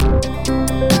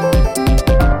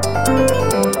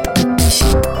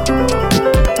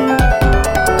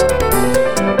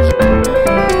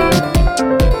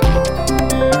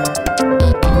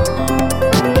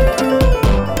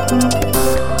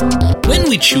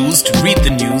choose to read the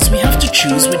news, we have to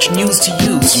choose which news to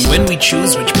use. And when we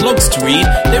choose which blogs to read,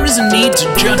 there is a need to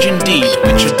judge indeed,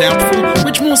 which are doubtful,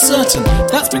 which more certain.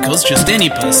 That's because just any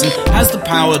person has the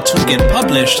power to get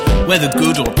published, whether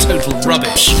good or total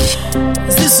rubbish.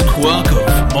 Is this a quirk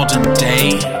of modern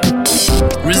day,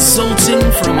 resulting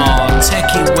from our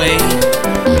techie way?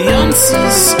 The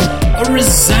answer's a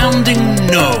resounding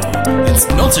no. It's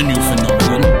not a new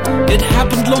phenomenon, it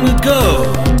happened long ago.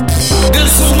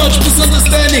 There's so much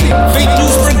misunderstanding, fake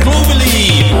news spread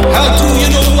globally. How do you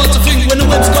know what to think when the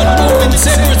web's got no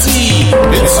integrity?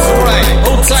 It's alright,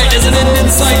 hold tight, there's an end in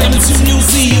sight, and soon you'll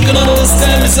see you can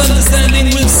understand misunderstanding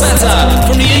with satire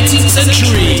from the 18th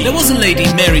century. There was a lady,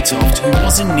 Mary Toft, who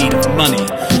was in need of money.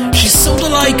 She sold a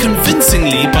lie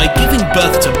convincingly by giving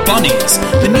birth to bunnies.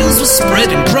 The news was spread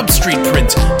in Grub Street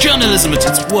print, journalism at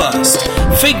its worst.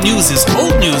 Fake news is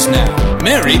old news now,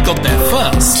 Mary got there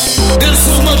first. There's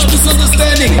so much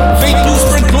misunderstanding, fake news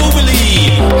spread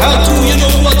globally. How do you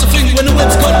know what to think when the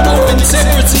web's got no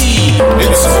integrity?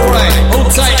 It's alright,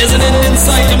 hold tight, there's an end in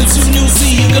sight, and soon you'll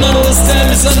see you can understand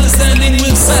misunderstanding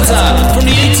with satire from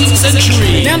the 18th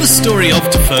century. Now the story of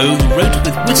Defoe, who wrote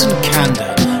with wit and candour,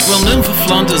 well known for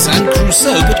Flanders and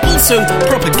Crusoe, but also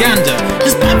propaganda.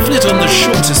 His pamphlet on the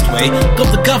shortest way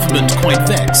got the government quite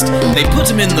vexed. They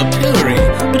put him in the pillory,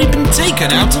 but he'd been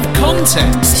taken out of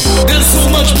context. There's so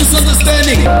much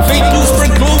misunderstanding, fake news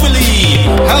spread globally.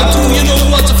 How do you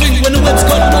know what to think when the web's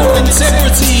got no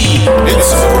integrity?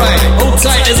 It's alright, hold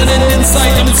tight, there's an end in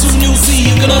sight, and soon you'll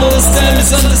see you can understand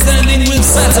misunderstanding with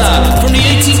satire from the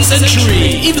 18th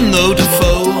century. Even though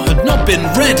Defoe had not been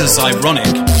read as ironic,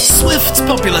 Swift's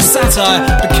popular satire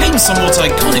became somewhat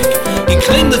iconic. He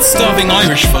claimed that starving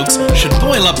Irish folks should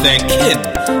boil up their kin.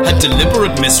 Had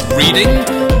deliberate misreading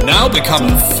now become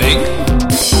a thing?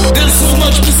 There's so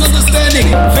much misunderstanding,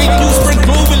 fake news spread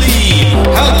globally.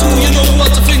 How do you know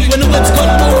what to think when the web's got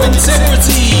no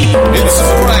integrity? It's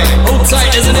alright, hold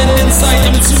tight, there's an end in sight,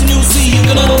 and soon you'll see you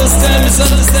can understand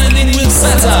misunderstanding with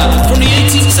satire from the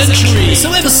 18th century.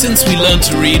 So ever since we learned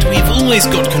to read, we've always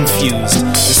got confused,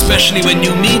 especially when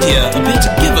new media appear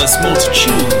to give us more to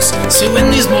choose. So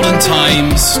in these modern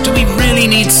times, do we really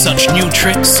need such new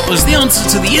tricks? Or is the answer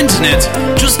to the internet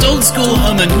just old school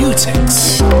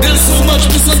hermeneutics? There's so much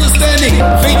misunderstanding,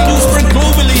 fake news spread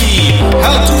globally.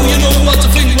 How do you know what to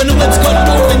think when the web's got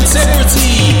no